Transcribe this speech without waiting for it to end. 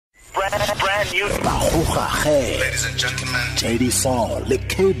Ladies and gentlemen, JD Saul, le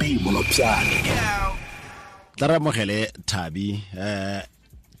KB Monopsani. Tara mogele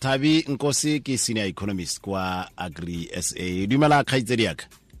Tabi Nkosi ke senior economist kwa Agri SA. Dumela khaitsedi yaka.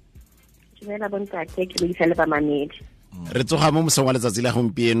 Dumela bontate ke buisela ba mamedi. Re tsoga mo mosong wa letsatsi la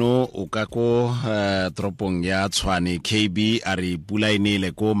gompieno o ka ko tropong ya Tshwane KB a re pula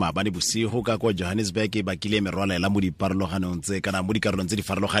inele ko maabane bosigo ka ko Johannesburg ba kile merwala la mo diparologanong tse kana mo dikarolong tse di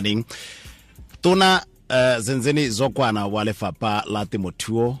farologaneng. Tona Senzeni Zokwana wa lefapha la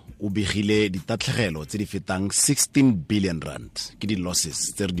temothuo o begile ditatlhegelo tse di fetang 16 billion rand ke di losses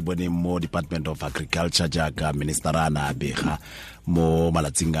tse re di boneng mo Department of Agriculture jaaka ministerana a bega mo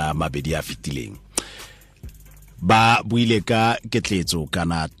malatsing a mabedi a fitileng. Ba buile ka ketletso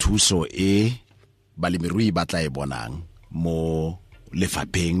kana thuso e balemirui ba tla e bonang mo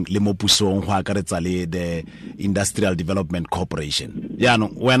lefapheng le mo pusong go akaretsa le the Industrial Development Corporation.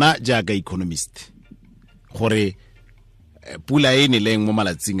 Yaanong wena jaaka economist gore pula e neleng mo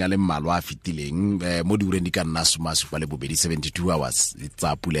malatsing a le mmalwa a fitileng mo diureng di ka nna supa le bobedi 72 hours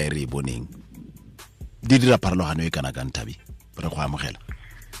tsa pula e re boneng di dira pharologano e kana ka Ntabi re go amogela.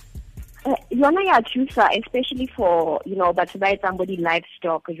 Yona ya thusa especially for batho ba etsang bo di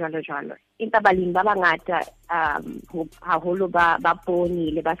livestock jalo. Empa balemi ba bangata haholo ba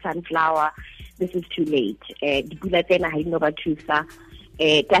poni le ba sunflower, this is too late. Dipula tsena ha di no ba thusa.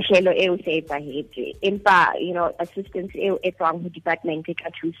 Tahlelo eo se etsahetse empa assistance eo e tswang ho department e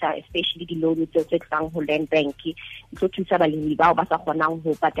ka thusa especially di loan tse tsang ho land bank tso thusa balemi bao ba sa kgonang ho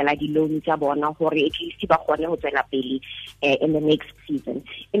patela di loan tsa bona hore at least ba kgone ho tswela pele in the next season.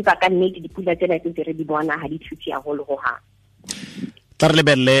 Empa ka nnete dipula tsena tse re di bona ha di thusi haholo ho hang. Tla re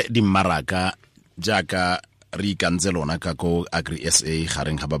lebelle di mmaraka jaaka re ikantse lona ka ko Agri SA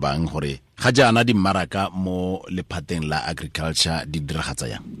gareng ga ba bang gore ga jana di mmaraka mo lephateng la agriculture di diragatsa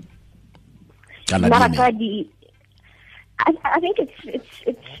yang kana I think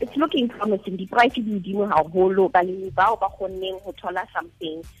it's looking promising. The price di dimo haholo balemi bao ba khonneng ho thola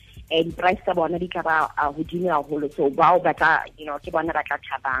something and price tsa bona di ka ba hodimo haholo, so bao ba tla ke bona ba tla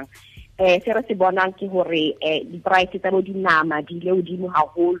thabang. Se re se bonang ke hore di price tsa bo dinama di le hodimo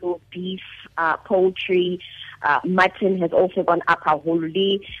haholo, beef, poultry, mutton has also gone up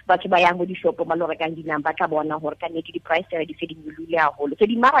haholo. Batho ba yang ho di shop ba lo rekang dinama ba tla bona hore ka nnete di price tsa di se di nyolule haholo, so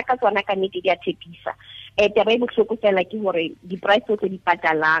di maraka tsona ka nnete di a tshepisa. Taba e bohloko fela ke hore di price tse di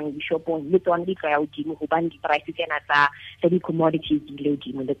patalang di shopong le tsona di tla ya hodimo hobane di price tsena tsa di commodities di le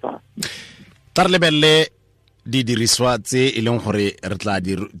hodimo le tsona. Tarlebelle di diriswa tse e leng gore re tla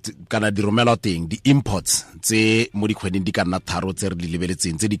kana di romelwa teng di imports tse mo dikgweding di ka nna tharo tse re di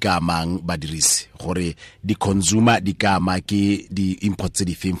lebeletseng tse di ka amang badirisi gore di consumer di ka ama ke di imports tse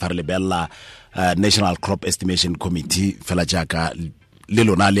di feng fa re lebella National Crop Estimation Committee fela jaaka le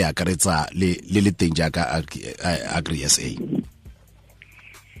lona le akaretsa le teng jaaka Agri SA.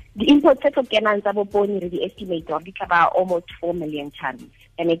 The imports tse kenang tsa boponi re di estimate di ka ba almost 4 million tons.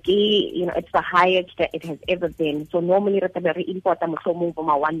 And again, it's the highest that it has ever been. So normally, we import from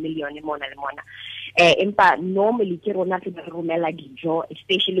 1 million mona. Empa normally, ke rona ke romela dijo,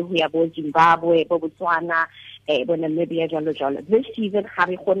 especially we have Zimbabwe, Botswana, Namibia, jalo. This season,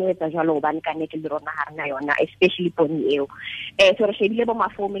 hari khone etsa jalo hobane ka nnete le rona ha rena yona, especially poni eo. So re shebile bo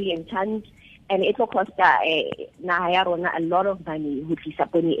 4 million tons. And it will cost a lot of money who tlisa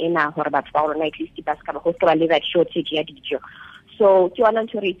poni ena hore batho ba rona at least ba ska ba le that shortage ya dijo. So ke yona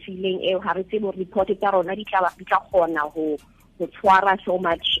ntho re feeling eo ha re tsebo report tsa rona di tla kgona ho tshwara so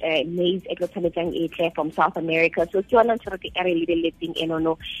much maize e tshwanetseng e tle from South America. So ke yona ntho re lebeletseng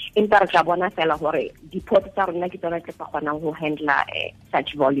enono empa re tla bona fela hore diport tsa rona ke tsona tse kgonang ho handle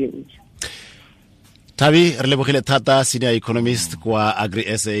such volumes. Tabi re lebogile thata senior economist kwa Agri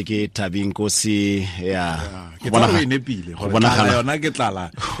SA ke Tabi Nkosi ya ke bona e nepile go bona yona ke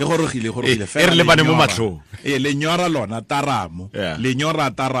tlala e gorogile fela re le bane mo matlho le nyora lona taramo le nyora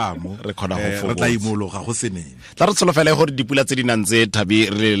taramo re khona go fo re tla imologa go seneng tla re tsolofela gore dipula tse di nantse Tabi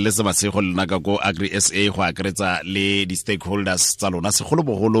re le se masego lena ka go Agri SA go akaretsa le di stakeholders tsa lona segolo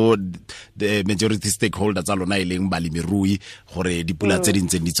bogolo the majority stakeholders tsa lona ileng balemirui gore dipula tse di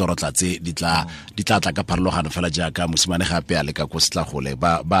ntseng di tsorotla tse di tla ka pharologano fela jaaka mosimane gape a le ka go Setlagole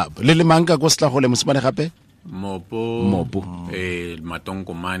ba le manka go Setlagole mosimane gape mopo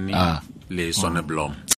matonkomane le Sonneblom.